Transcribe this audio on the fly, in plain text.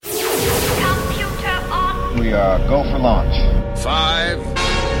We are go for launch.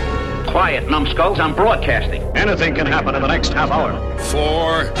 5. Quiet, numbskulls. I'm broadcasting. Anything can happen in the next half hour.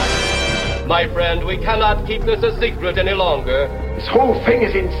 4. My friend, we cannot keep this a secret any longer. This whole thing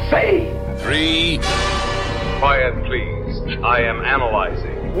is insane. 3. Quiet, please. I am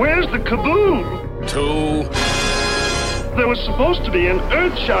analyzing. Where's the kaboom? 2. There was supposed to be an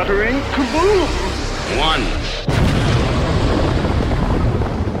earth-shattering kaboom. 1.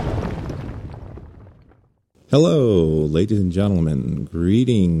 Hello, ladies and gentlemen.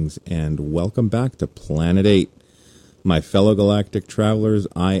 Greetings and welcome back to Planet 8. My fellow galactic travelers,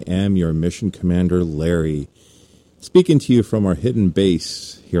 I am your mission commander, Larry. Speaking to you from our hidden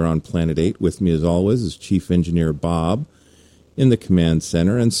base here on Planet 8. With me, as always, is Chief Engineer Bob in the command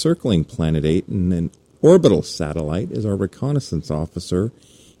center. And circling Planet 8 in an orbital satellite is our reconnaissance officer,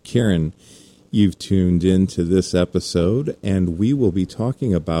 Karen. You've tuned in to this episode, and we will be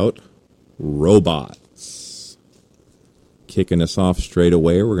talking about robots. Kicking us off straight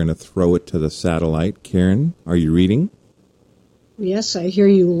away, we're going to throw it to the satellite. Karen, are you reading? Yes, I hear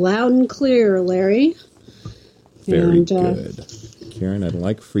you loud and clear, Larry. Very good. Karen, I'd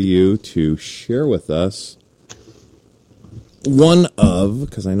like for you to share with us one of,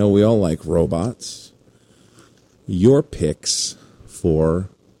 because I know we all like robots, your picks for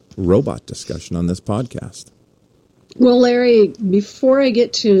robot discussion on this podcast. Well, Larry, before I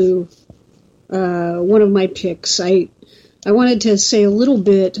get to one of my picks, I wanted to say a little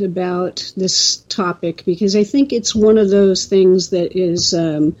bit about this topic because I think it's one of those things that is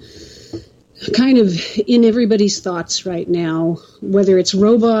kind of in everybody's thoughts right now, whether it's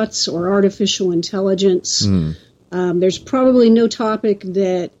robots or artificial intelligence. There's probably no topic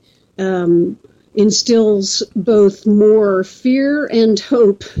that instills both more fear and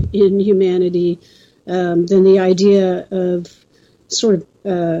hope in humanity than the idea of sort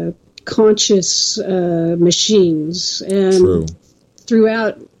of conscious machines. And True.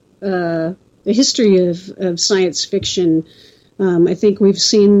 Throughout the history of science fiction, I think we've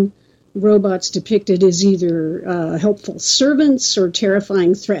seen robots depicted as either helpful servants or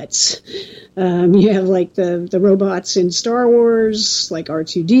terrifying threats. You have like the robots in Star Wars, like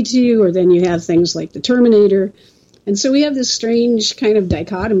R2-D2, or then you have things like the Terminator. And so we have this strange kind of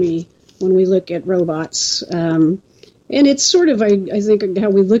dichotomy when we look at robots. And it's sort of, I think, how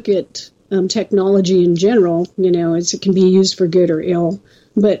we look at technology in general, as it can be used for good or ill.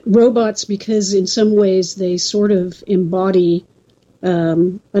 But robots, because in some ways they sort of embody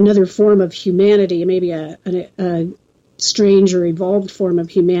another form of humanity, maybe a strange or evolved form of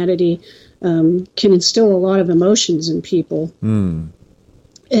humanity, can instill a lot of emotions in people. And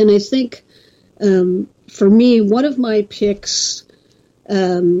I think, for me, one of my picks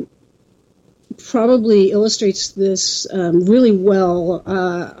probably illustrates this really well.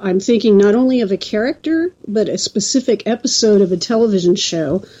 I'm thinking not only of a character, but a specific episode of a television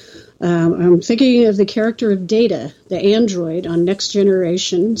show. I'm thinking of the character of Data, the android on Next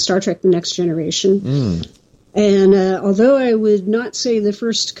Generation, Star Trek The Next Generation. And although I would not say the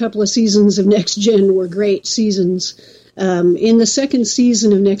first couple of seasons of Next Gen were great seasons, in the second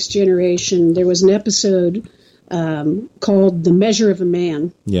season of Next Generation, there was an episode called The Measure of a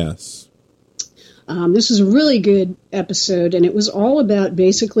Man. Yes. This was a really good episode, and it was all about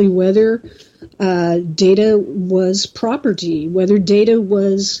basically whether Data was property, whether Data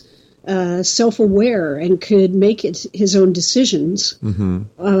was self-aware and could make his own decisions.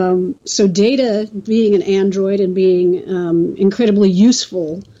 So Data, being an android and being incredibly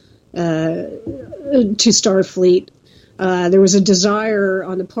useful to Starfleet, there was a desire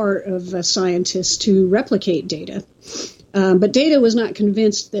on the part of scientists to replicate Data. But Data was not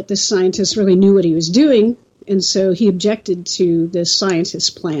convinced that this scientist really knew what he was doing, and so he objected to the scientist's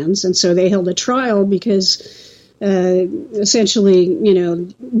plans. And so they held a trial because essentially,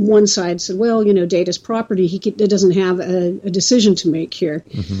 one side said, well, Data's property, it doesn't have a decision to make here.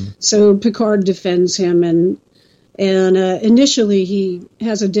 So Picard defends him, and initially he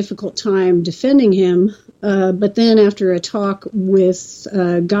has a difficult time defending him. But then after a talk with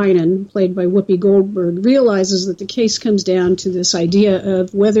Guinan, played by Whoopi Goldberg, realizes that the case comes down to this idea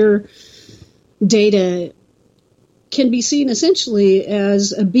of whether Data can be seen essentially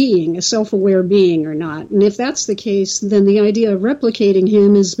as a being, a self-aware being or not. And if that's the case, then the idea of replicating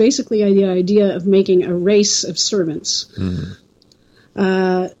him is basically the idea of making a race of servants.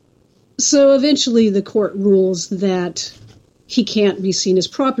 So eventually the court rules that he can't be seen as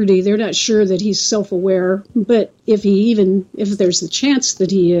property. They're not sure that he's self-aware, but if there's the chance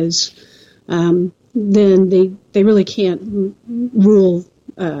that he is, then they really can't rule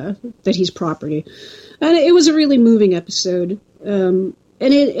that he's property. And it was a really moving episode. And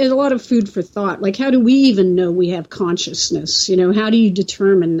and a lot of food for thought. Like, how do we even know we have consciousness? You know, how do you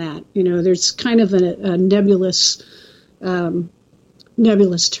determine that? You know, there's kind of a nebulous term.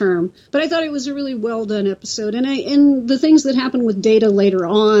 But I thought it was a really well done episode, and the things that happen with Data later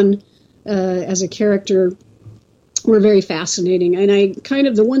on as a character were very fascinating. And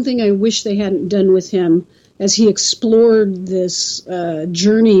the one thing I wish they hadn't done with him as he explored this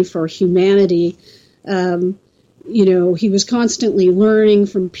journey for humanity. You know, he was constantly learning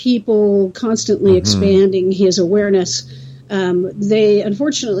from people, constantly expanding his awareness. They,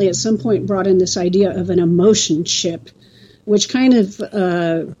 unfortunately, at some point brought in this idea of an emotion chip, which kind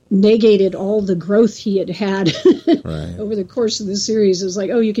of negated all the growth he had Right. over the course of the series. It was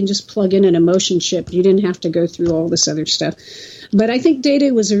like, oh, you can just plug in an emotion chip. You didn't have to go through all this other stuff. But I think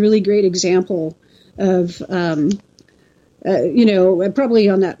Data was a really great example of, you know, probably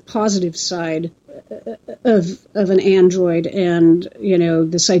on that positive side of an android, and you know,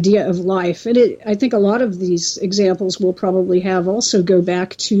 this idea of life. And I think a lot of these examples will probably have also go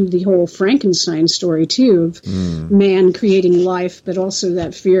back to the whole Frankenstein story too, of man creating life, but also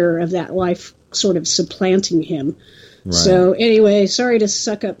that fear of that life sort of supplanting him. Right. So anyway, sorry to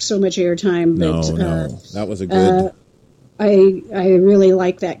suck up so much airtime, but no, that was a good. I really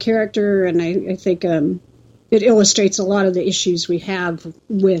like that character, and I think it illustrates a lot of the issues we have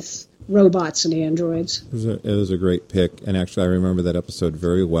with robots and androids. It was a great pick, and actually I remember that episode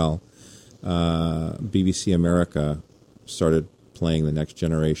very well. BBC America started playing The Next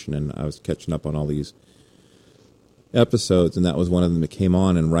Generation, and I was catching up on all these episodes, and that was one of them that came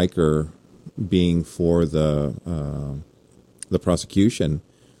on, and Riker, being for the prosecution,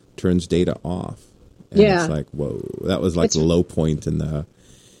 turns Data off. And it's like, whoa, that was like the low point in the...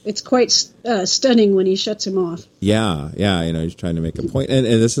 It's quite stunning when he shuts him off. Yeah, you know, he's trying to make a point. And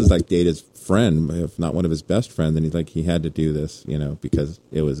this is like Data's friend, if not one of his best friends, and he had to do this, you know, because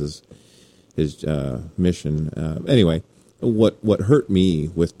it was his mission. Anyway, what hurt me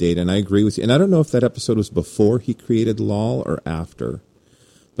with Data, and I agree with you, and I don't know if that episode was before he created Lal or after,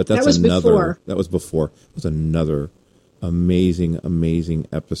 but that was before. That was before. It was another amazing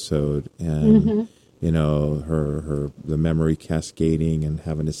episode, and you know, the memory cascading and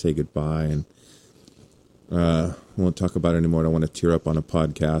having to say goodbye, and I won't talk about it anymore. I don't want to tear up on a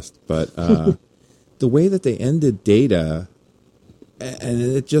podcast, but the way that they ended Data,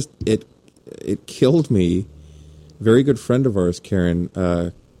 and it killed me. Very good friend of ours, Karen,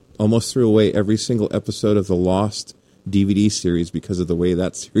 almost threw away every single episode of the Lost DVD series because of the way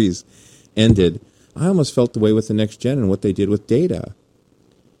that series ended. I almost felt the way with The Next Gen and what they did with Data.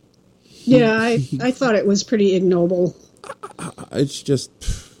 Yeah, I thought it was pretty ignoble. It's just...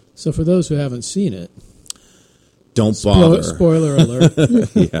 So for those who haven't seen it... Don't bother. Spoiler alert.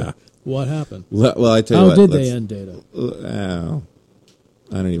 Yeah. What happened? Well, I tell you what. How did they end Data?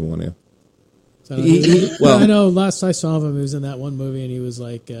 I don't even want to. I know last I saw him, he was in that one movie, and he was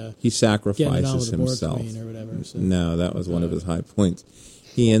like... he sacrifices himself. Or whatever, so. No, that was one of his high points.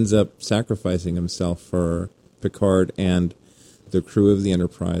 He ends up sacrificing himself for Picard and the crew of the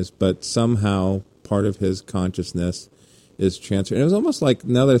Enterprise, but somehow part of his consciousness is transferred. And it was almost like,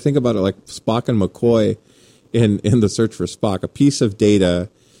 now that I think about it, like Spock and McCoy in The Search for Spock. A piece of Data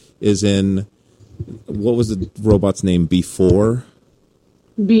is in, what was the robot's name, B4? Or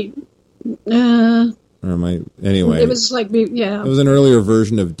am I, anyway. It was like, yeah. It was an earlier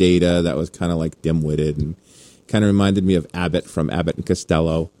version of Data that was kind of like dim-witted and kind of reminded me of Abbott from Abbott and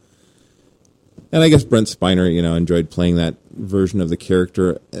Costello. And I guess Brent Spiner, you know, enjoyed playing that version of the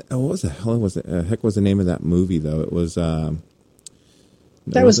character. What was the hell was it? Heck was the name of that movie, though? It was... that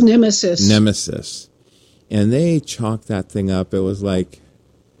was Nemesis. Nemesis. And they chalked that thing up. It was like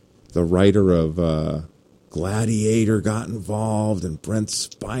the writer of Gladiator got involved, and Brent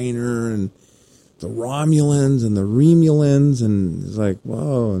Spiner, and the Romulans, and the Remulans, and it's like,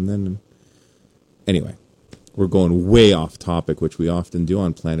 whoa. And then... Anyway. We're going way off topic, which we often do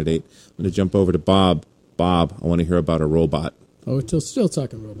on Planet 8. I'm going to jump over to Bob. Bob, I want to hear about a robot. Oh, we're still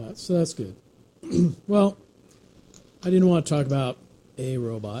talking robots, so that's good. Well, I didn't want to talk about a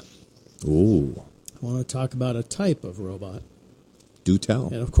robot. Ooh. I want to talk about a type of robot. Do tell.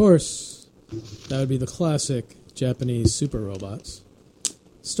 And, of course, that would be the classic Japanese super robots.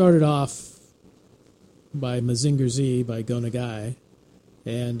 Started off by Mazinger Z by Go Nagai.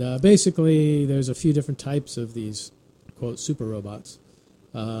 And basically, there's a few different types of these, quote, super robots.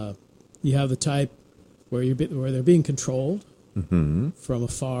 You have the type where they're being controlled from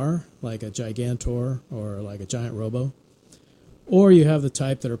afar, like a Gigantor or like a giant robo. Or you have the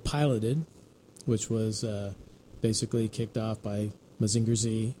type that are piloted, which was basically kicked off by Mazinger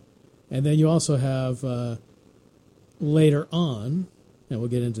Z. And then you also have, later on, and we'll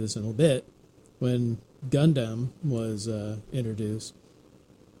get into this in a little bit, when Gundam was introduced,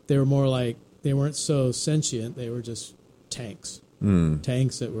 they were more like, they weren't so sentient, they were just tanks.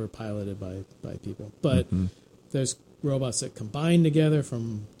 Tanks that were piloted by people. But there's robots that combine together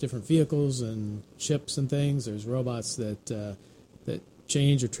from different vehicles and ships and things. There's robots that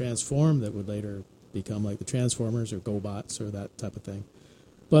change or transform that would later become like the Transformers or GoBots or that type of thing.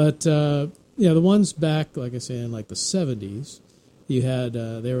 But the ones back, like I say, in like the 70s, you had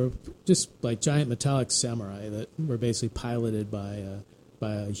they were just like giant metallic samurai that were basically piloted by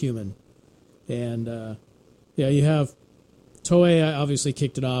a human. And you have Toei obviously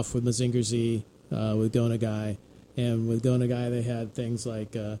kicked it off with Mazinger Z, with Gonagai, and with Gonagai they had things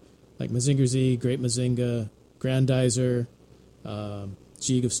like Mazinger Z, Great Mazinga, Grandizer,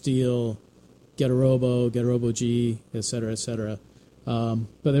 Jeeg of Steel, Getarobo G, etc., etc. But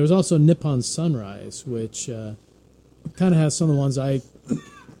there was also Nippon Sunrise, which kind of has some of the ones I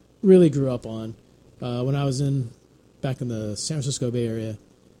really grew up on when I was back in the San Francisco Bay Area.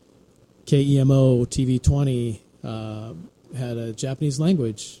 KEMO TV20 had a Japanese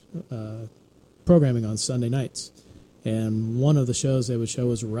language programming on Sunday nights. And one of the shows they would show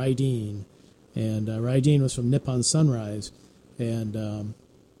was Raideen. And Raideen was from Nippon Sunrise. And,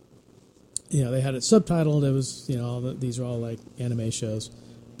 they had it subtitled. It was, these are all like anime shows.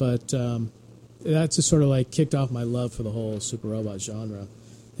 But that just sort of like kicked off my love for the whole super robot genre.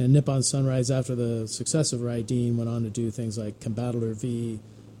 And Nippon Sunrise, after the success of Raideen, went on to do things like Combattler V,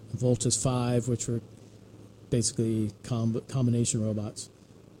 Voltus 5, which were basically combination robots,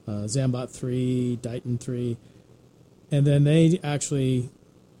 Zambot 3, Dayton 3, and then they actually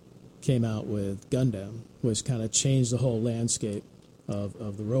came out with Gundam, which kind of changed the whole landscape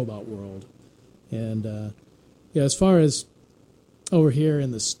of the robot world. And as far as over here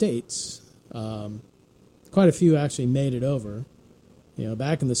in the States, quite a few actually made it over.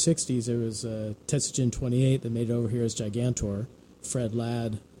 Back in the 60s, there was Tetsujin 28 that made it over here as Gigantor. Fred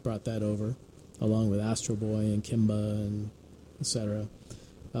Ladd brought that over, along with Astro Boy and Kimba and etc.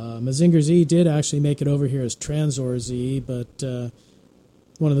 Mazinger Z did actually make it over here as Transor Z, but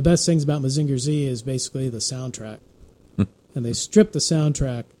one of the best things about Mazinger Z is basically the soundtrack. And they stripped the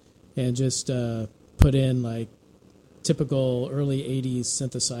soundtrack and just put in like typical early 80s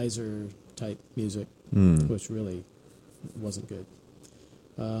synthesizer type music, which really wasn't good.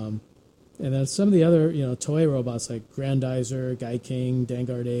 And then some of the other, Toei robots like Grandizer, Gaiking,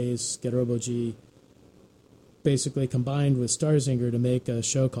 Dangar Days, Getarobo G, basically combined with Starzinger to make a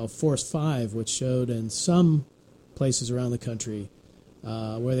show called Force 5, which showed in some places around the country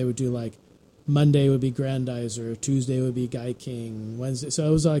where they would do like Monday would be Grandizer, Tuesday would be Gaiking, Wednesday. So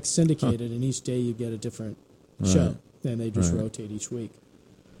it was like syndicated, and each day you'd get a different show, and they just rotate each week.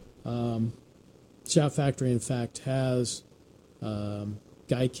 Shout Factory, in fact, has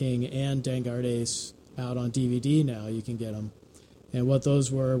Gaiking and Dangar Days out on DVD now. You can get them. And what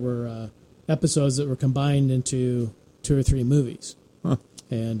those were episodes that were combined into 2 or 3 movies.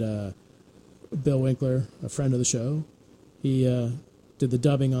 And Bill Winkler, a friend of the show, he did the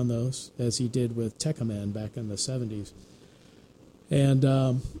dubbing on those, as he did with Tekkaman back in the 70s. And,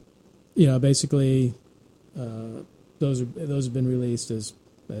 basically, those have been released as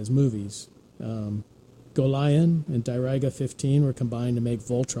movies. Golion and Daireiga 15 were combined to make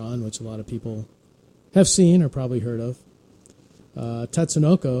Voltron, which a lot of people have seen or probably heard of.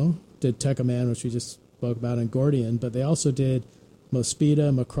 Tatsunoko did Tekkaman, which we just spoke about, and Gordian, but they also did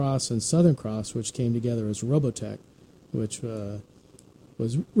Mospeada, Macross, and Southern Cross, which came together as Robotech, which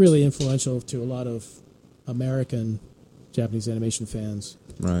was really influential to a lot of American Japanese animation fans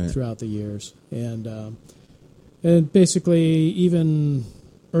throughout the years. And basically, even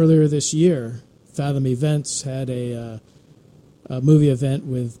earlier this year, Fathom Events had a movie event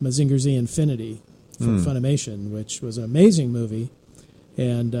with Mazinger Z Infinity from Funimation, which was an amazing movie,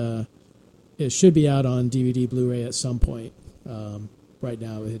 and it should be out on DVD, Blu-ray at some point. Right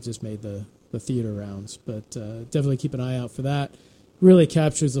now, it just made the theater rounds, but definitely keep an eye out for that. Really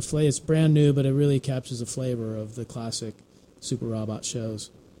captures the flavor. It's brand new, but it really captures the flavor of the classic Super Robot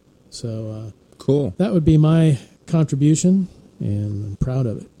shows. So cool. That would be my contribution, and I'm proud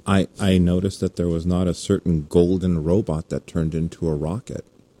of it. I noticed that there was not a certain golden robot that turned into a rocket.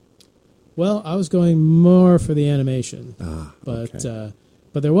 Well, I was going more for the animation, but okay.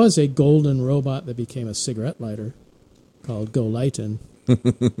 But there was a golden robot that became a cigarette lighter called Go Lighten.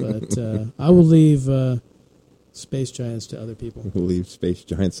 But I will leave Space Giants to other people. We'll leave Space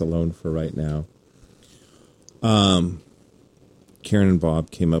Giants alone for right now. Karen and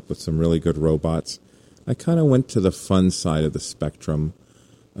Bob came up with some really good robots. I kind of went to the fun side of the spectrum.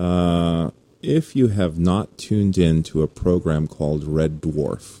 if you have not tuned in to a program called Red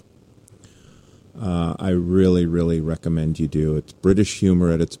Dwarf, I really, really recommend you do. It's British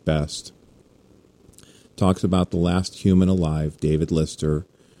humor at its best. Talks about the last human alive, David Lister,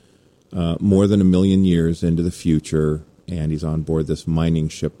 more than 1 million years into the future, and he's on board this mining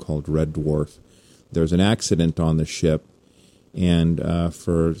ship called Red Dwarf. There's an accident on the ship, and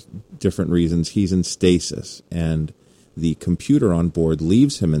for different reasons, he's in stasis, and the computer on board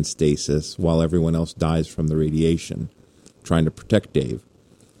leaves him in stasis while everyone else dies from the radiation, trying to protect Dave.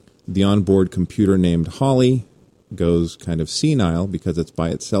 The onboard computer named Holly goes kind of senile because it's by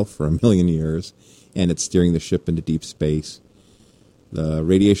itself for 1 million years, and it's steering the ship into deep space. The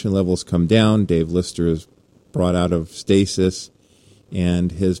radiation levels come down. Dave Lister is brought out of stasis,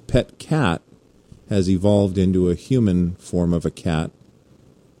 and his pet cat has evolved into a human form of a cat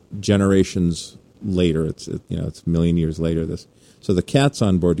generations later. It's 1 million years later. So the cat's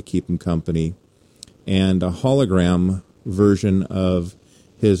on board to keep him company, and a hologram version of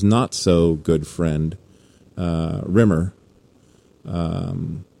his not so good friend Rimmer,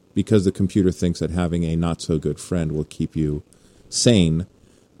 because the computer thinks that having a not so good friend will keep you sane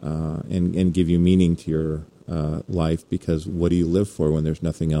and give you meaning to your life, because what do you live for when there's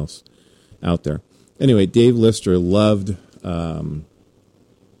nothing else out there? Anyway, Dave Lister loved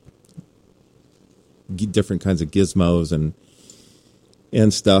different kinds of gizmos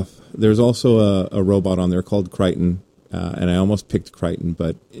and stuff. There's also a robot on there called Crichton, and I almost picked Crichton,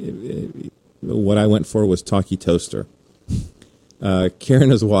 but what I went for was Talkie Toaster. Karen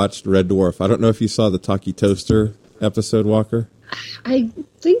has watched Red Dwarf. I don't know if you saw the Talkie Toaster episode, Walker. I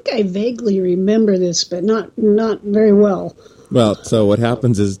think I vaguely remember this, but not very well. Well, so what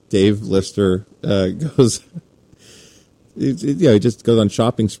happens is Dave Lister goes, he just goes on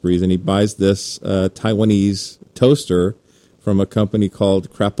shopping sprees, and he buys this Taiwanese toaster from a company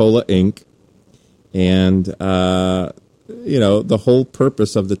called Crapola Inc. And, the whole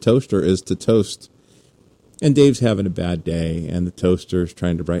purpose of the toaster is to toast. And Dave's having a bad day, and the toaster's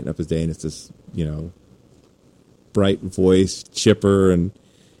trying to brighten up his day, and it's this, bright voice, chipper, and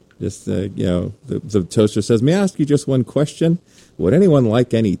just, the toaster says, "May I ask you just one question? Would anyone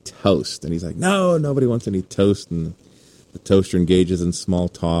like any toast?" And he's like, "No, nobody wants any toast." And the toaster engages in small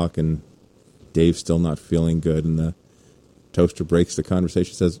talk, and Dave's still not feeling good, and the toaster breaks the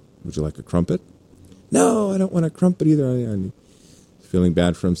conversation, says, "Would you like a crumpet?" "No, I don't want a crumpet either." And he's feeling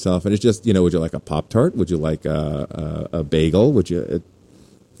bad for himself, and it's just, would you like a Pop-Tart? Would you like a bagel? Would you...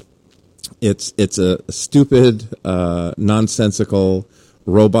 It's a stupid, nonsensical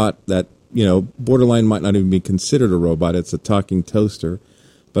robot that, borderline might not even be considered a robot. It's a talking toaster,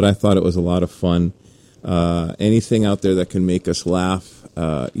 but I thought it was a lot of fun. Anything out there that can make us laugh,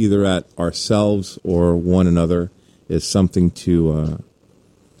 either at ourselves or one another, is something to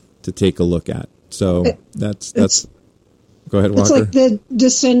take a look at. So that's. Go ahead, Walker. It's like the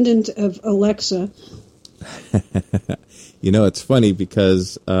descendant of Alexa. It's funny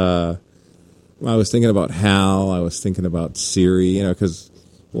because I was thinking about Hal. I was thinking about Siri, because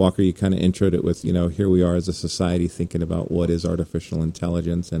Walker, you kind of introed it with, here we are as a society thinking about what is artificial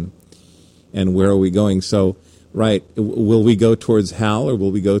intelligence and where are we going. So, right, will we go towards Hal or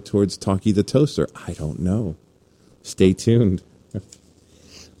will we go towards Talkie the Toaster? I don't know. Stay tuned.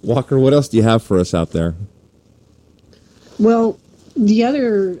 Walker, what else do you have for us out there? Well, the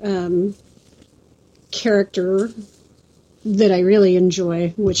other character that I really enjoy,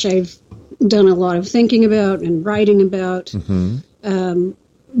 which I've done a lot of thinking about and writing about,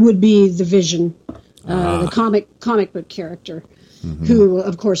 would be the Vision, the comic book character, who,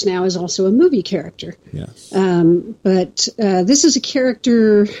 of course, now is also a movie character. Yes. But this is a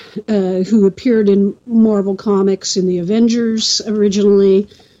character who appeared in Marvel Comics in the Avengers originally,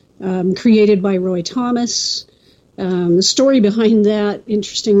 created by Roy Thomas. The story behind that,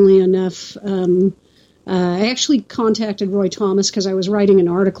 interestingly enough, I actually contacted Roy Thomas because I was writing an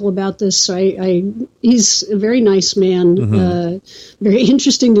article about this. So he's a very nice man, very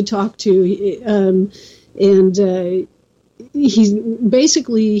interesting to talk to, and he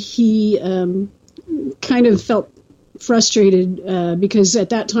kind of felt frustrated because at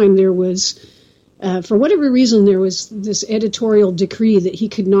that time there was, for whatever reason, there was this editorial decree that he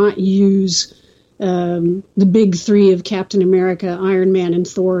could not use the big three of Captain America, Iron Man, and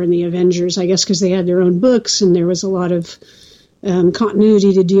Thor in the Avengers, I guess because they had their own books and there was a lot of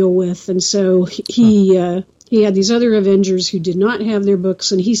continuity to deal with. And so he had these other Avengers who did not have their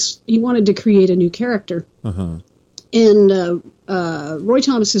books, and he wanted to create a new character. And Roy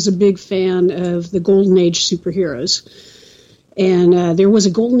Thomas is a big fan of the Golden Age superheroes. And there was a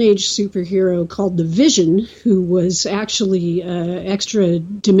Golden Age superhero called the Vision, who was actually an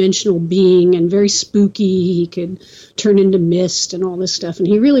extra-dimensional being and very spooky. He could turn into mist and all this stuff. And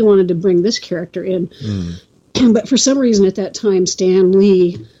he really wanted to bring this character in. But for some reason at that time, Stan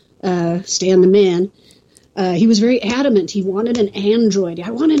Lee, Stan the Man, he was very adamant. He wanted an android.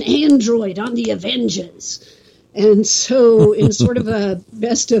 I want an android on the Avengers. And so, in sort of a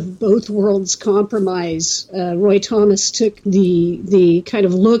best of both worlds compromise, Roy Thomas took the kind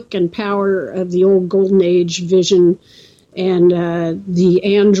of look and power of the old Golden Age Vision and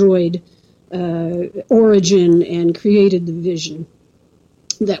the android origin and created the Vision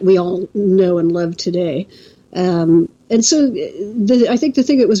that we all know and love today. And so I think the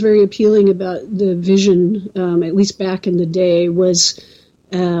thing that was very appealing about the Vision, at least back in the day, was...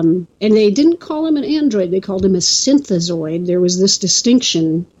 and they didn't call him an android, they called him a synthezoid. There was this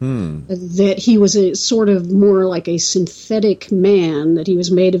distinction that he was a sort of more like a synthetic man, that he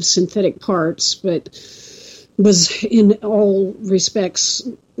was made of synthetic parts, but was in all respects,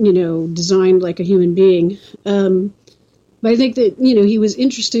 designed like a human being. But I think that, he was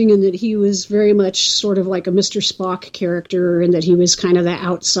interesting in that he was very much sort of like a Mr. Spock character, and that he was kind of the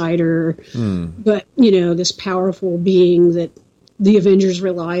outsider, but, this powerful being that the Avengers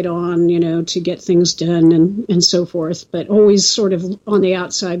relied on, to get things done and so forth, but always sort of on the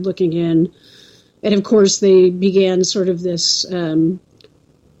outside looking in. And of course, they began sort of this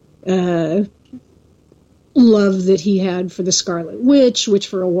love that he had for the Scarlet Witch, which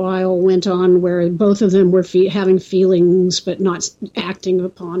for a while went on where both of them were having feelings but not acting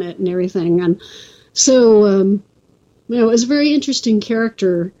upon it and everything. And so, it was a very interesting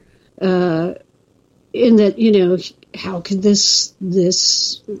character in that, how could this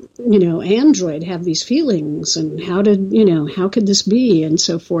android have these feelings, and how could this be, and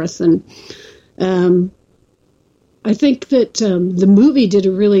so forth. And I think that the movie did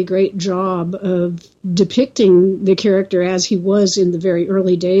a really great job of depicting the character as he was in the very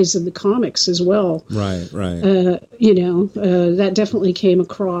early days of the comics as well. Right. That definitely came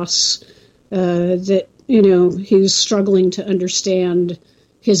across that, he was struggling to understand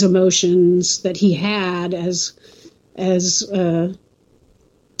his emotions that he had as a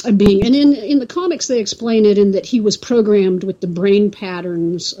being. And in the comics, they explain it in that he was programmed with the brain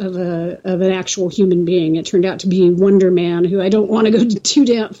patterns of an actual human being. It turned out to be Wonder Man, who I don't want to go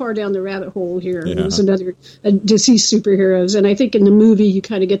too far down the rabbit hole here. Yeah. It was another deceased superheroes. And I think in the movie, you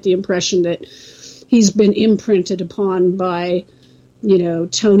kind of get the impression that he's been imprinted upon by,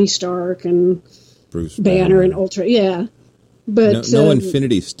 Tony Stark and Bruce Banner and Ultra. Yeah. But no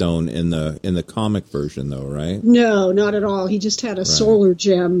Infinity Stone in the comic version, though, right? No, not at all. He just had a solar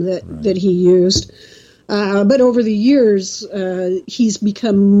gem that he used. But over the years, he's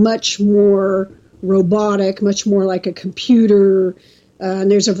become much more robotic, much more like a computer.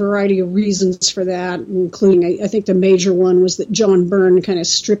 And there's a variety of reasons for that, including, I think the major one was that John Byrne kind of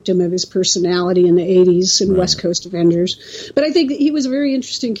stripped him of his personality in the 80s in West Coast Avengers. But I think that he was a very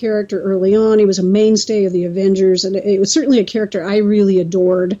interesting character early on. He was a mainstay of the Avengers, and it was certainly a character I really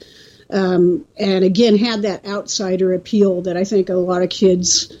adored. And again, had that outsider appeal that I think a lot of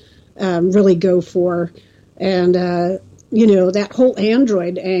kids really go for. And, that whole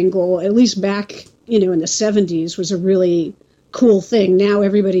android angle, at least back, in the 70s, was a really cool thing. Now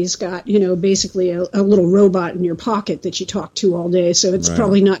everybody's got, basically a little robot in your pocket that you talk to all day, so it's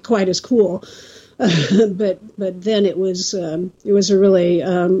probably not quite as cool. But then it was a really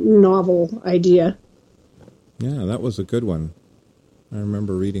novel idea. Yeah, that was a good one. I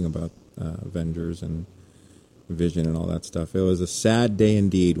remember reading about Avengers and Vision and all that stuff. It was a sad day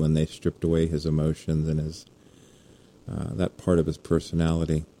indeed when they stripped away his emotions and his that part of his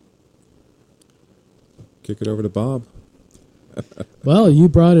personality. Kick it over to Bob. Well, you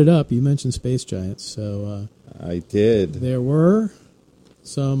brought it up. You mentioned Space Giants, so I did. There were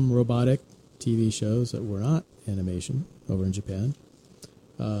some robotic TV shows that were not animation over in Japan.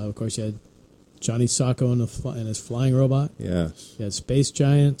 Of course, you had Johnny Sacco and his flying robot. Yes. You had Space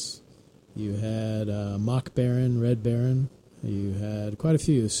Giants. You had Mock Baron, Red Baron. You had quite a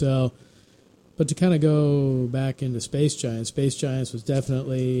few. So, but to kind of go back into Space Giants was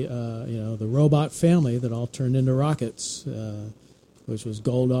definitely, the robot family that all turned into rockets, which was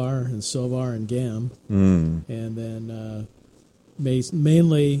Goldar and Silvar and Gam. And then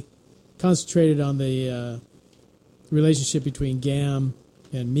mainly concentrated on the relationship between Gam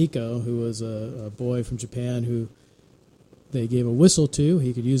and Miko, who was a boy from Japan who they gave a whistle to.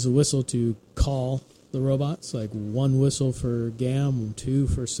 He could use the whistle to call the robots, like 1 whistle for Gam, 2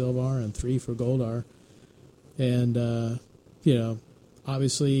 for Silvar, and 3 for Goldar. And,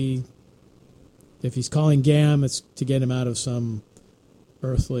 obviously if he's calling Gam, it's to get him out of some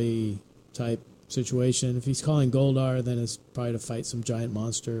earthly type situation. If he's calling Goldar, then it's probably to fight some giant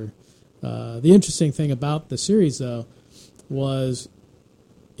monster. The interesting thing about the series, though, was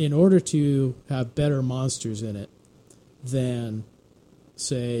in order to have better monsters in it than,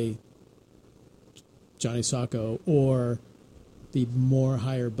 say, Johnny Sokko or the more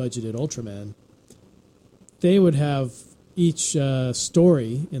higher budgeted Ultraman, they would have each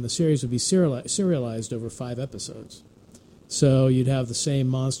story in the series would be serialized over 5 episodes. So you'd have the same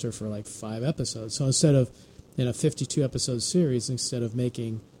monster for like 5 episodes. So instead of in a 52 episode series, instead of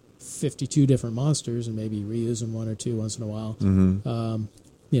making 52 different monsters and maybe reusing 1 or 2 once in a while,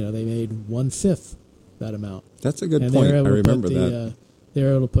 they made 1/5 that amount. That's a good point. I remember that. They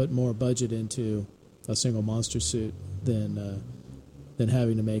were able to put more budget into a single monster suit than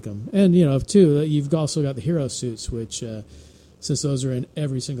having to make them. And, too, you've also got the hero suits, which, since those are in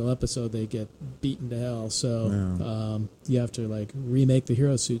every single episode, they get beaten to hell. So you have to, remake the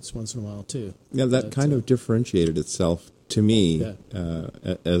hero suits once in a while, too. Yeah, that kind of differentiated itself to me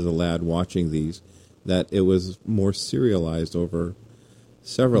as a lad watching these, that it was more serialized over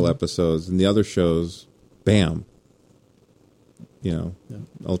several episodes. And the other shows, bam.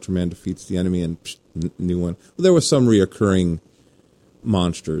 Ultraman defeats the enemy and new one. Well, there was some reoccurring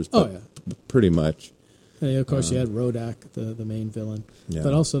monsters, but pretty much. And of course, you had Rodak, the main villain. Yeah.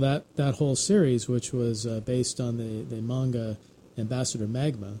 But also that whole series, which was based on the manga Ambassador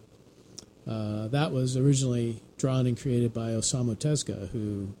Magma, that was originally drawn and created by Osamu Tezuka,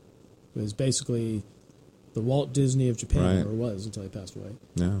 who was basically the Walt Disney of Japan, or was until he passed away.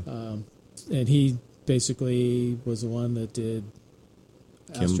 Yeah. And he basically was the one that did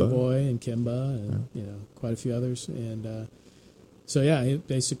Astro Boy and Kimba and quite a few others. And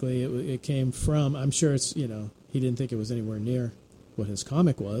it came from, I'm sure it's, he didn't think it was anywhere near what his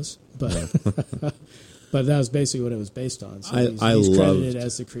comic was, but but that was basically what it was based on. So he's credited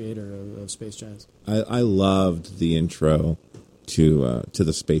as the creator of Space Giants. I loved the intro to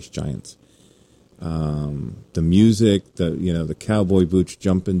the Space Giants. The music, the cowboy boots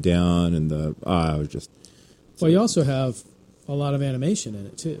jumping down, and I was just. Well, you also have a lot of animation in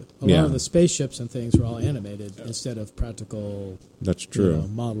it too. A lot of the spaceships and things were all animated instead of practical. That's true.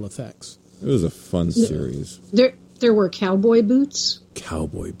 Model effects. It was a fun series. There were cowboy boots.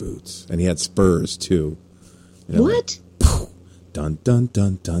 Cowboy boots, and he had spurs too. What? Dun dun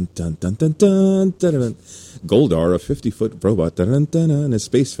dun dun dun dun dun dun dun dun. Goldar, a 50-foot robot, dun, dun, dun, dun, and his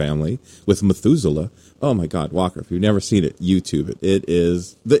space family with Methuselah. Oh my God, Walker! If you've never seen it, YouTube it. It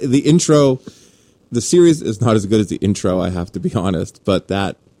is the intro. The series is not as good as the intro, I have to be honest, but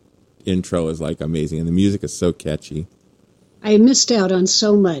that intro is amazing, and the music is so catchy. I missed out on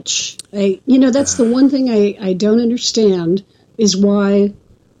so much. That's the one thing I don't understand is why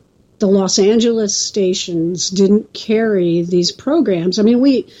the Los Angeles stations didn't carry these programs. I mean,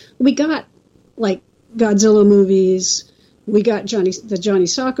 we got Godzilla movies, we got the Johnny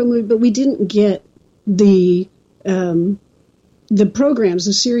Sokko movie, but we didn't get the programs,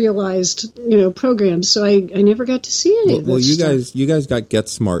 the serialized, programs. So I never got to see any of this. Well, you guys got Get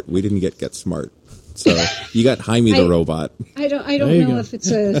Smart. We didn't get Smart. So you got Jaime the robot. I don't know if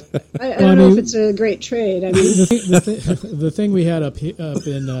it's if it's a great trade. I mean, the thing we had up in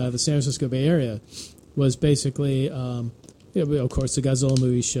the San Francisco Bay Area was basically, of course, the Godzilla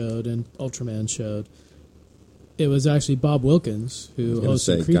movie showed and Ultraman showed. It was actually Bob Wilkins who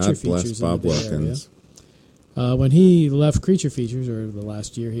hosted Creature Features in the Bay Area. When he left Creature Features, or the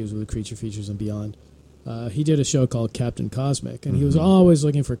last year he was with Creature Features and beyond, he did a show called Captain Cosmic, and he was always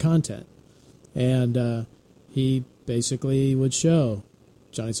looking for content. And he basically would show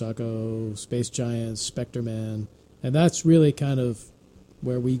Johnny Sokko, Space Giants, Spectre-Man, and that's really kind of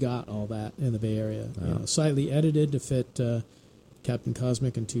where we got all that in the Bay Area. Yeah. Slightly edited to fit Captain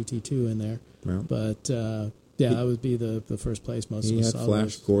Cosmic and 2T2 in there. Yeah. But, that would be the first place most of us saw. He had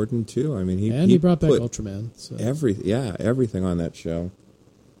Flash Gordon, too. I mean, he brought back Ultraman. So. Everything on that show.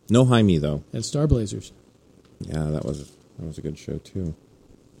 No Jaime, though. And Star Blazers. Yeah, that was a good show, too.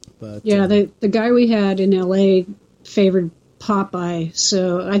 But, the guy we had in L.A. favored Popeye,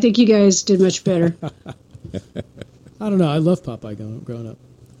 so I think you guys did much better. I don't know. I love Popeye growing up.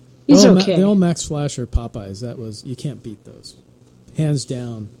 He's okay. The old Max Flasher Popeyes, you can't beat those. Hands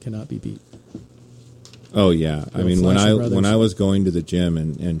down, cannot be beat. Oh yeah, I mean when I was going to the gym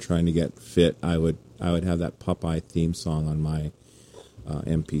and trying to get fit, I would have that Popeye theme song on my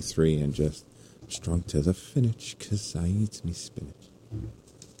MP3 and just strung to the finish 'cause I eat me spinach.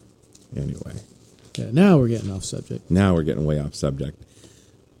 Anyway. Yeah, now we're getting off subject. Now we're getting way off subject.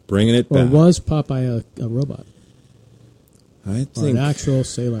 Bringing it or back. Or was Popeye a robot? I think or an actual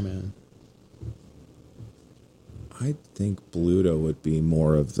Sailor Man? I think Bluto would be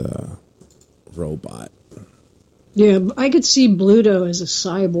more of the robot. Yeah, I could see Bluto as a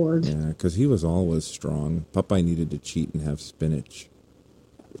cyborg. Yeah, because he was always strong. Popeye needed to cheat and have spinach.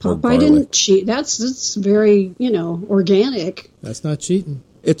 Or Popeye garlic. didn't cheat. That's very, organic. That's not cheating.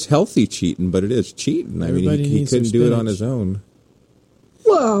 It's healthy cheating, but it is cheating. I mean, Everybody he needs couldn't some do it on spinach. his own.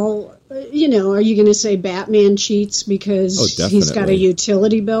 Well, are you going to say Batman cheats because Oh, he's got a definitely.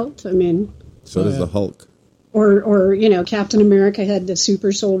 utility belt? I mean, So does yeah. the Hulk. or Captain America had the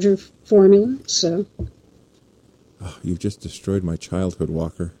super soldier formula. So Oh, you've just destroyed my childhood,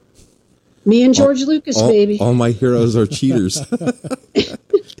 Walker. me and George Lucas, baby. All my heroes are cheaters.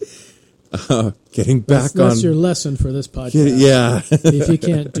 Getting back That's on... your lesson for this podcast. Yeah. If you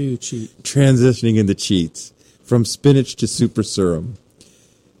can't do, cheat. Transitioning into cheats. From spinach to super serum.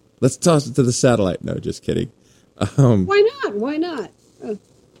 Let's toss it to the satellite. No, just kidding. Why not? Why not?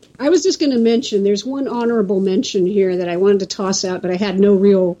 I was just going to mention, there's one honorable mention here that I wanted to toss out, but I had no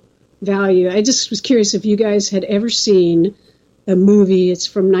real value. I just was curious if you guys had ever seen a movie. It's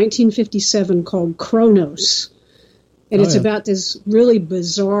from 1957 called Kronos. And Oh, it's yeah. about this really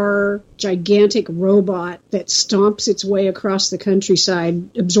bizarre, gigantic robot that stomps its way across the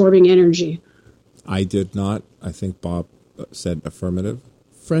countryside, absorbing energy. I did not. I think Bob said affirmative.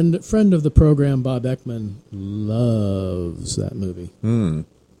 Friend of the program, Bob Eckman, loves that movie.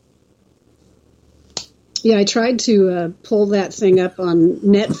 Yeah, I tried to pull that thing up on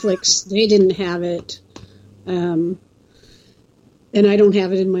Netflix. They didn't have it. And I don't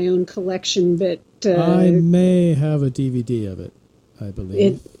have it in my own collection, but I may have a DVD of it, I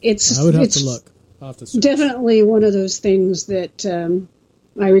believe. it's I would have it's to look. I'll have to search. definitely one of those things that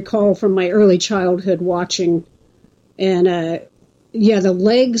I recall from my early childhood watching. And the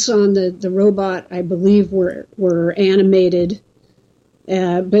legs on the robot, I believe, were animated.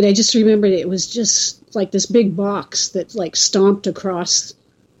 But I just remembered it was just like this big box that like stomped across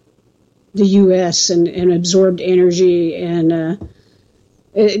the U.S. and absorbed energy, and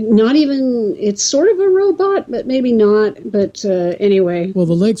it's sort of a robot, but maybe not. But anyway, Well,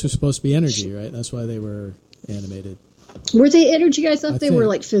 the legs were supposed to be energy, right? That's why they were animated. were they energy? I thought I they were think.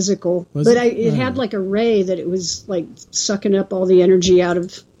 like physical, Was but it? it had like a ray that it was like sucking up all the energy out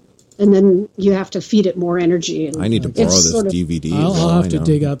of, and then you have to feed it more energy. And I need to borrow It's this sort of- DVD. I'll Well, have I to know.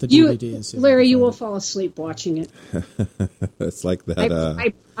 dig out the DVD and see. if I Larry, can you find will it. fall asleep watching it. It's like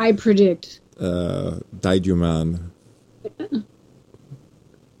that I predict. Dijuman.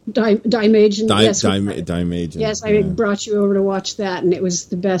 Dimagen. Yes, Dimagen. yes, I Yeah. brought you over to watch that, and it was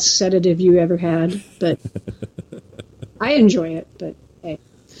the best sedative you ever had. But I enjoy it. But hey,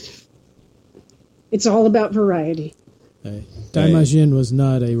 it's all about variety. Hey. Daimajin was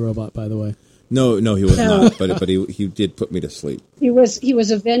not a robot, by the way. No, he was not. But he did put me to sleep. He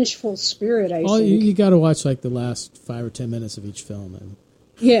was a vengeful spirit. I All think. you got to watch like the last 5 or 10 minutes of each film, and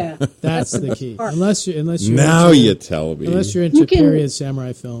Yeah, that's the key. Unless you're Now into, you tell me. unless you're into You can- period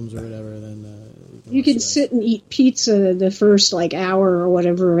samurai films or whatever, then you can sit and eat pizza the first like hour or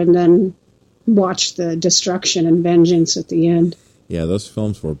whatever, and then watch the destruction and vengeance at the end. Yeah, those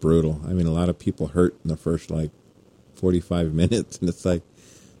films were brutal. I mean, a lot of people hurt in the first 45 minutes, and it's like,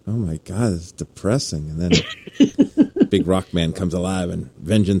 oh my God, it's depressing. And then Big Rock Man comes alive, and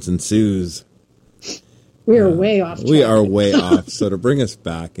vengeance ensues. We are way off. We track. are way off. So to bring us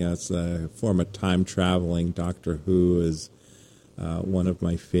back, it's a form of time traveling. Doctor Who is one of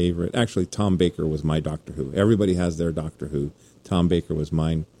my favorite. Actually, Tom Baker was my Doctor Who. Everybody has their Doctor Who. Tom Baker was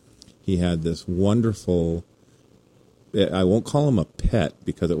mine. He had this wonderful, I won't call him a pet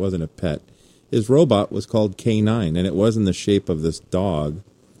because it wasn't a pet. His robot was called K9, and it was in the shape of this dog.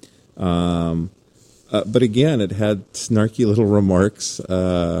 But again, it had snarky little remarks.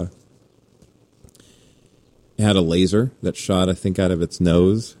 It had a laser that shot, I think, out of its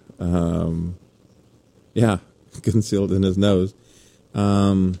nose. Concealed in his nose.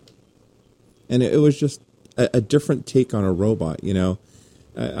 And it was just a different take on a robot, you know.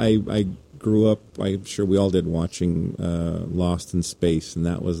 I grew up, I'm sure we all did, watching Lost in Space, and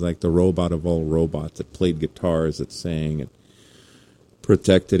that was like the robot of all robots. It played guitars, it sang, it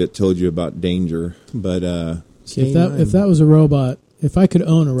protected, it told you about danger. But See, if that was a robot, if I could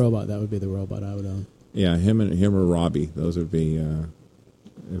own a robot, that would be the robot I would own. yeah, him or Robbie, those would be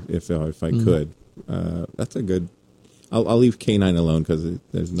if I could. That's a good. I'll leave K9 alone because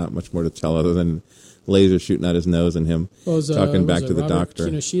there's not much more to tell other than laser shooting out his nose and him talking back to the Robert doctor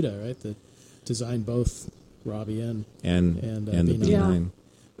Kinoshita, right? That designed both Robbie and and the B9. B9.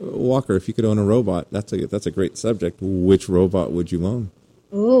 Walker, if you could own a robot, that's a great subject. Which robot would you own?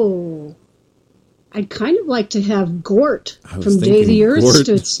 Oh, I'd kind of like to have Gort I was from Day thinking the Earth Gort.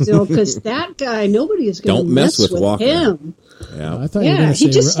 Stood Still, because that guy, nobody is going to Don't mess with Walker. him. Yeah. I thought you were Yeah, going to say.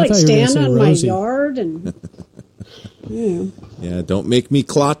 he just I like thought you were gonna stand say on my Rosie. yard and. Yeah. Yeah, don't make me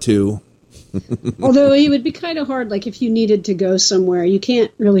Klaatu. Although he would be kind of hard, like if you needed to go somewhere, you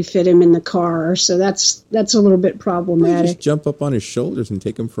can't really fit him in the car, so that's a little bit You problematic. just jump up on his shoulders and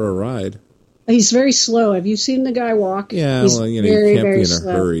take him for a ride. He's very slow. Have you seen the guy walk? Yeah, He's well, you very, can't very be in a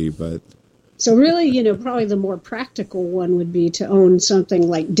slow. hurry, but So really, probably the more practical one would be to own something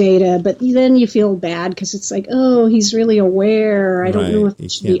like Data, but then you feel bad because it's like, oh, he's really aware. I don't Right, know if you I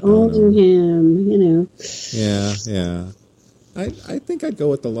should be can't own owning him. yeah. I think I'd go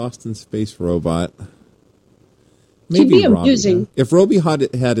with the Lost in Space robot. He'd be Robbie, amusing. yeah. If Robbie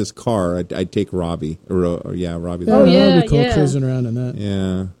had his car, I'd take Robbie. Robbie. Yeah, Oh, yeah, that'd be cool yeah. cruising around in that.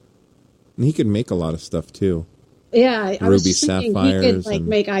 Yeah. And he could make a lot of stuff, too. Yeah, I was Ruby just thinking he Sapphires could and-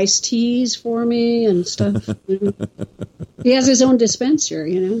 make iced teas for me and stuff. He has his own dispenser,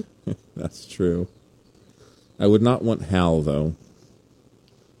 That's true. I would not want Hal, though.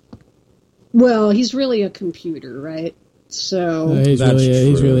 Well, he's really a computer, right? So He's That's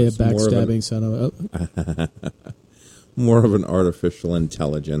true. really a It's more of an- backstabbing son of a. More of an artificial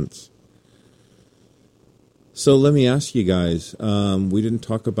intelligence. So let me ask you guys. We didn't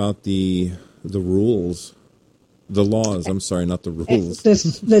talk about the rules. The laws. I'm sorry, not the rules.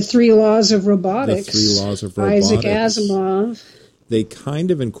 the three laws of robotics. The three laws of Isaac robotics. Asimov. They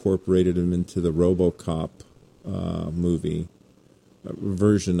kind of incorporated them into the RoboCop movie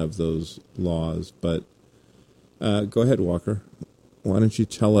version of those laws. But go ahead, Walker. Why don't you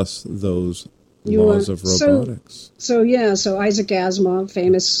tell us those laws of robotics? So Isaac Asimov,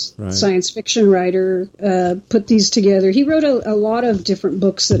 famous Right. science fiction writer, put these together. He wrote a lot of different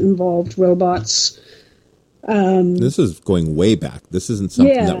books that involved robots. This is going way back. This isn't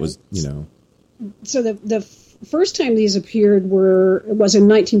something Yeah. that was, So the first time these appeared was in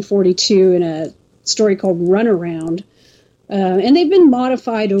 1942 in a story called Runaround. And they've been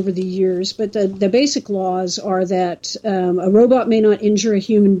modified over the years, but the basic laws are that a robot may not injure a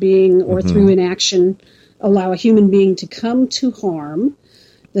human being or through inaction allow a human being to come to harm.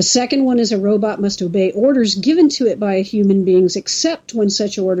 The second one is a robot must obey orders given to it by human beings except when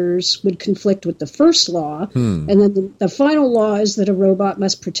such orders would conflict with the first law. And then the final law is that a robot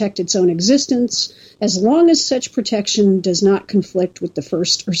must protect its own existence as long as such protection does not conflict with the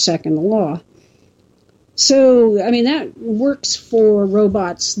first or second law. So, I mean, that works for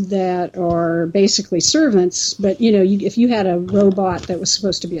robots that are basically servants, but, if you had a robot that was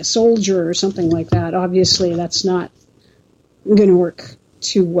supposed to be a soldier or something like that, obviously that's not going to work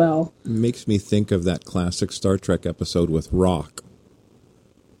too well. It makes me think of that classic Star Trek episode with Rock.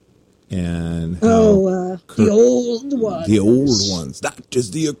 And the old ones. The old ones. That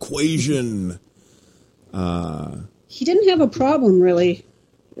is the equation. He didn't have a problem, really.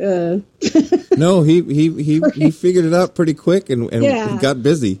 No, he figured it out pretty quick and Yeah. got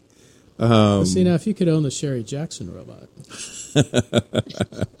busy. See, now, if you could own the Sherry Jackson robot.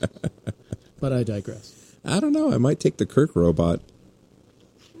 But I digress. I don't know. I might take the Kirk robot,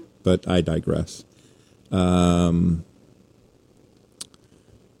 but I digress. Yeah,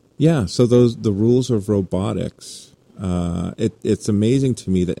 so the rules of robotics. It's amazing to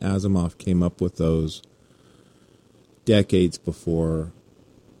me that Asimov came up with those decades before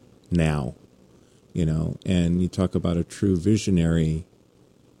now, and you talk about a true visionary,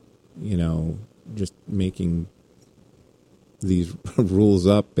 just making these rules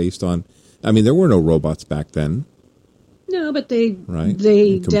up based on, I mean, there were no robots back then, No, but they right?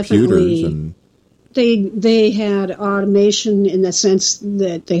 they And definitely and they had automation in the sense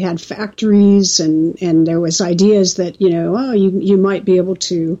that they had factories and there was ideas that you might be able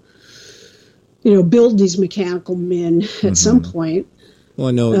to build these mechanical men at some point. well,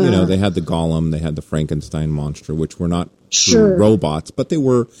 I know they had the Golem, they had the Frankenstein monster, which were not true Sure. robots, but they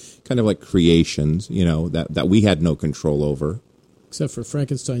were kind of like creations, that we had no control over. Except for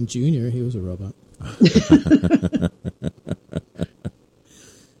Frankenstein Jr., he was a robot.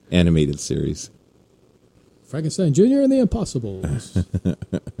 Animated series. Frankenstein Jr. and the Impossibles.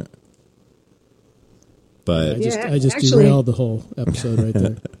 But I just actually- derailed the whole episode right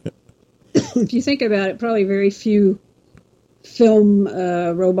there. If you think about it, probably very few film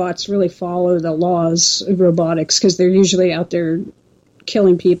robots really follow the laws of robotics because they're usually out there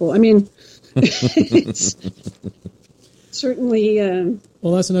killing people. I mean, it's certainly.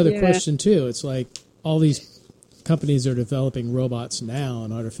 Well, that's another Yeah. question, too. It's like all these companies are developing robots now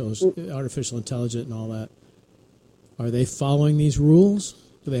and artificial intelligence and all that. Are they following these rules?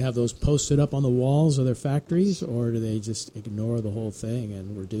 Do they have those posted up on the walls of their factories, or do they just ignore the whole thing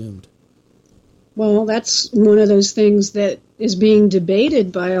and we're doomed? Well, that's one of those things that is being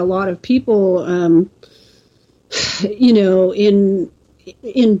debated by a lot of people,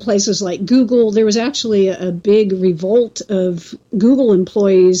 in places like Google. There was actually a big revolt of Google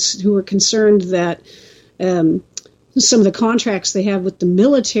employees who were concerned that some of the contracts they have with the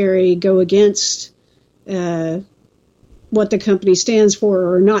military go against what the company stands for,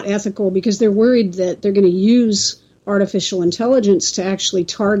 or are not ethical, because they're worried that they're going to use artificial intelligence to actually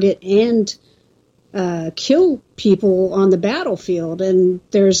target and kill people on the battlefield. And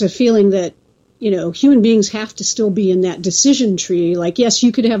there's a feeling that, human beings have to still be in that decision tree. Like, yes,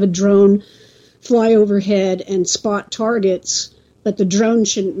 you could have a drone fly overhead and spot targets, but the drone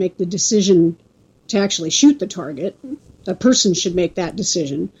shouldn't make the decision to actually shoot the target. A person should make that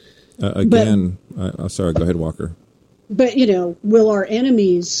decision. Sorry, go ahead, Walker. But, will our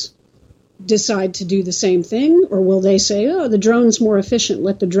enemies decide to do the same thing, or will they say, oh, the drone's more efficient,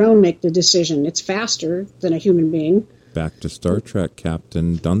 let the drone make the decision, it's faster than a human being? Back to Star Trek,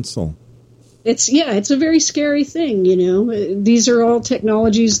 Captain Dunsel. It's a very scary thing, These are all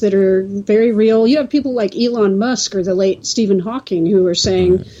technologies that are very real. You have people like Elon Musk or the late Stephen Hawking who are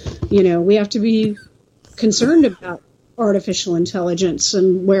saying, we have to be concerned about artificial intelligence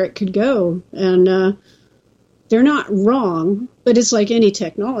and where it could go. And they're not wrong, but it's like any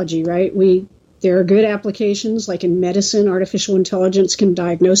technology, right? There are good applications, like in medicine. Artificial intelligence can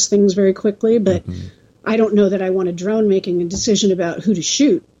diagnose things very quickly, but I don't know that I want a drone making a decision about who to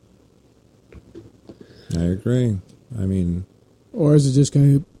shoot. I agree. I mean, or is it just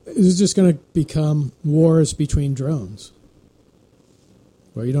going to become wars between drones,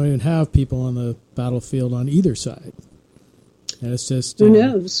 where you don't even have people on the battlefield on either side? And it's just who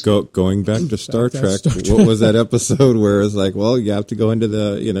knows. Going back to Star Trek, what was that episode where it's like, well, you have to go into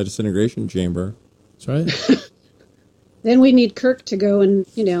the disintegration chamber? That's right. Then we need Kirk to go and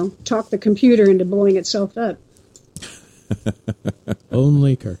talk the computer into blowing itself up.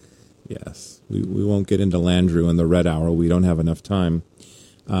 Only Kirk. Yes, we won't get into Landru and the Red Hour. We don't have enough time.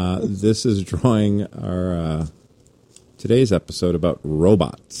 This is drawing our today's episode about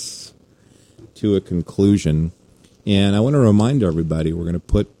robots to a conclusion. And I want to remind everybody, we're going to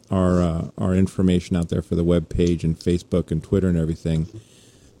put our information out there for the webpage and Facebook and Twitter and everything.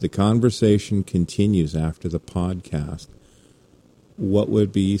 The conversation continues after the podcast. What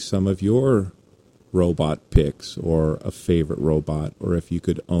would be some of your robot picks, or a favorite robot, or if you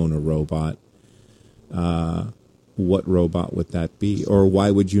could own a robot, what robot would that be? Or why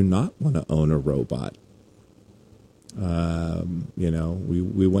would you not want to own a robot?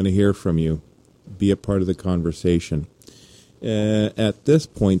 We want to hear from you. Be a part of the conversation. At this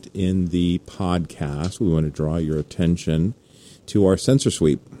point in the podcast, we want to draw your attention to our sensor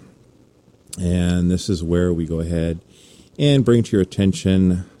sweep. And this is where we go ahead and bring to your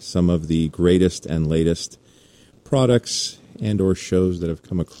attention some of the greatest and latest products and or shows that have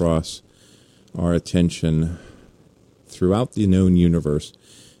come across our attention throughout the known universe.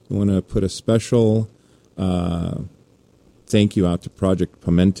 We want to put a special thank you out to Project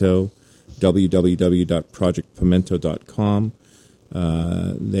Pimento, www.projectpimento.com.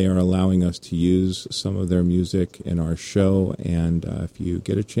 They are allowing us to use some of their music in our show, and if you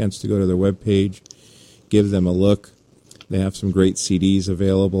get a chance to go to their webpage, give them a look. They have some great CDs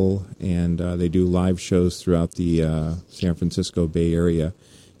available, and they do live shows throughout the San Francisco Bay Area.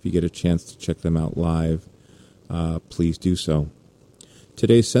 If you get a chance to check them out live, please do so.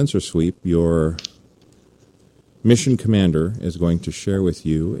 Today's Sensor Sweep, your mission commander is going to share with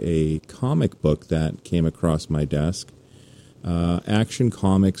you a comic book that came across my desk, Action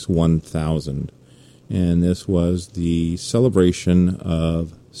Comics 1000. And this was the celebration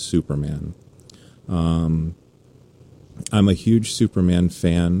of Superman. I'm a huge Superman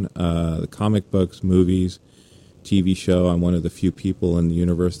fan. The comic books, movies, TV show. I'm one of the few people in the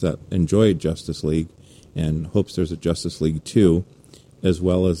universe that enjoyed Justice League and hopes there's a Justice League 2, as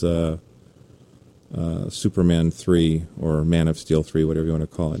well as a Superman 3 or Man of Steel 3, whatever you want to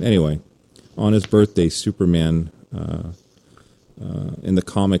call it. Anyway, on his birthday, Superman, in the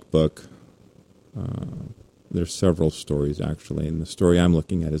comic book, there's several stories, actually, and the story I'm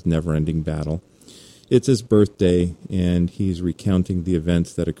looking at is Never-Ending Battle. It's his birthday, and he's recounting the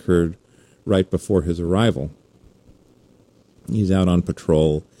events that occurred right before his arrival. He's out on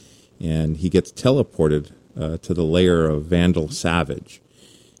patrol, and he gets teleported to the lair of Vandal Savage.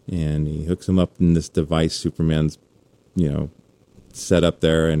 And he hooks him up in this device Superman's, set up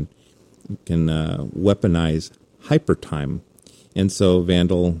there, and can weaponize hypertime. And so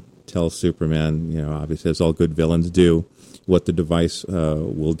Vandal tells Superman, obviously as all good villains do, what the device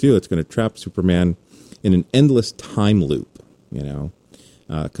will do. It's going to trap Superman in an endless time loop,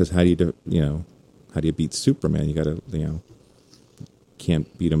 because how do you how do you beat Superman? You got to,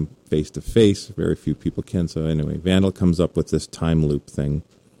 can't beat him face to face. Very few people can. So anyway, Vandal comes up with this time loop thing.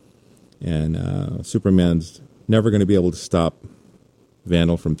 And Superman's never going to be able to stop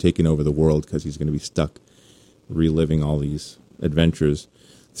Vandal from taking over the world because he's going to be stuck reliving all these adventures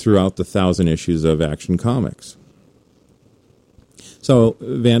throughout the 1,000 issues of Action Comics. So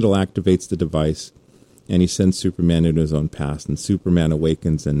Vandal activates the device, and he sends Superman into his own past, and Superman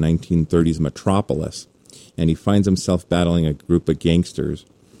awakens in 1930s Metropolis, and he finds himself battling a group of gangsters,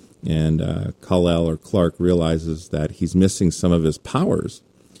 and Kal-El or Clark realizes that he's missing some of his powers,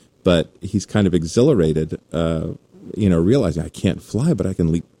 but he's kind of exhilarated, realizing I can't fly, but I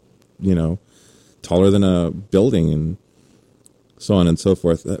can leap, taller than a building, and so on and so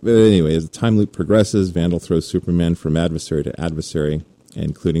forth. But anyway, as the time loop progresses, Vandal throws Superman from adversary to adversary,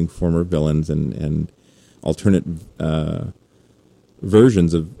 including former villains and alternate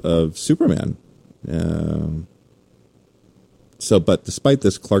versions of Superman. But despite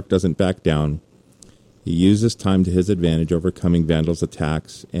this, Clark doesn't back down. He uses time to his advantage, overcoming Vandal's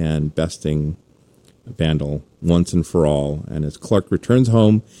attacks and besting Vandal once and for all. And as Clark returns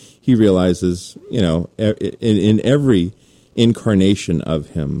home, he realizes, in every incarnation of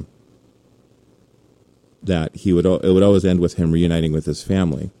him, that it would always end with him reuniting with his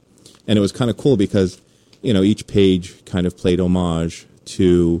family. And it was kind of cool because, each page kind of played homage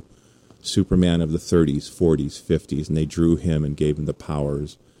to Superman of the 30s, 40s, 50s, and they drew him and gave him the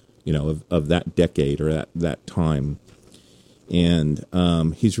powers, of that decade or that time. And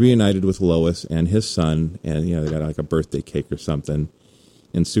he's reunited with Lois and his son, and, they got like a birthday cake or something.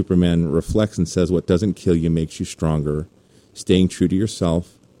 And Superman reflects and says, what doesn't kill you makes you stronger. Staying true to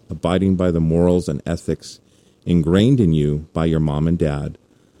yourself, abiding by the morals and ethics ingrained in you by your mom and dad,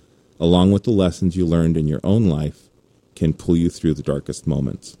 along with the lessons you learned in your own life, can pull you through the darkest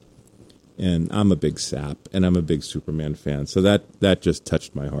moments. And I'm a big sap, and I'm a big Superman fan, so that just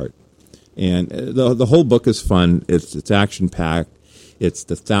touched my heart. And the whole book is fun. It's action-packed. It's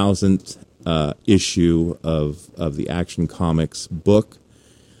the 1,000th issue of the Action Comics book.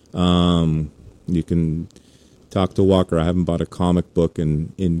 You can talk to Walker. I haven't bought a comic book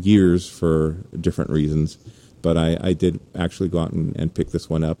in years for different reasons, but I did actually go out and pick this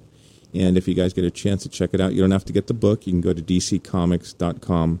one up. And if you guys get a chance to check it out, you don't have to get the book. You can go to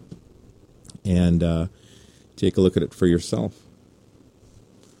dccomics.com and take a look at it for yourself.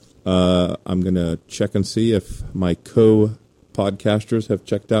 I'm going to check and see if my co-podcasters have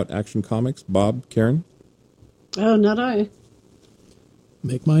checked out Action Comics. Bob, Karen? Oh, not I.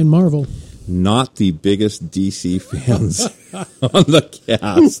 Make mine Marvel. Not the biggest DC fans on the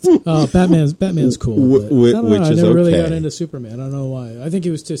cast. Oh, Batman's cool. Which I is never really okay. got into Superman. I don't know why. I think he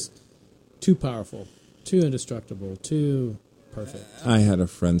was just too powerful, too indestructible, too perfect. I had a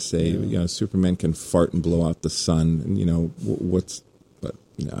friend say, Superman can fart and blow out the sun, and but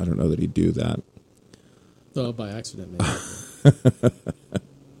I don't know that he'd do that. Oh, by accident, maybe.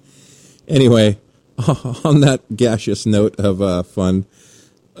 Anyway, on that gaseous note of fun,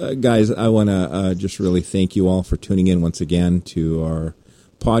 guys, I want to just really thank you all for tuning in once again to our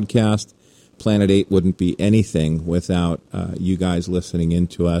podcast. Planet 8 wouldn't be anything without you guys listening in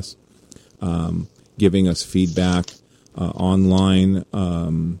to us, giving us feedback online.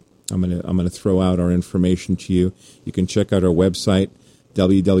 I'm gonna throw out our information to you. You can check out our website,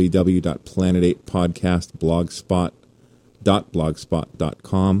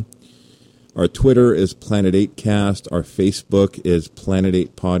 www.planet8podcastblogspot.blogspot.com. Our Twitter is Planet 8Cast. Our Facebook is Planet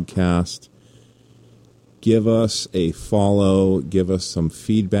 8 Podcast. Give us a follow. Give us some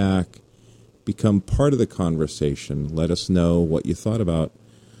feedback. Become part of the conversation. Let us know what you thought about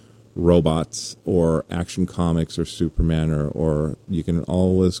robots or Action Comics or Superman, or you can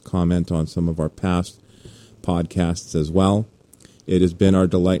always comment on some of our past podcasts as well. It has been our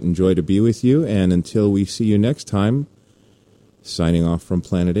delight and joy to be with you, and until we see you next time, signing off from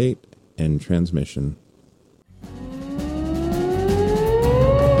Planet 8 and transmission.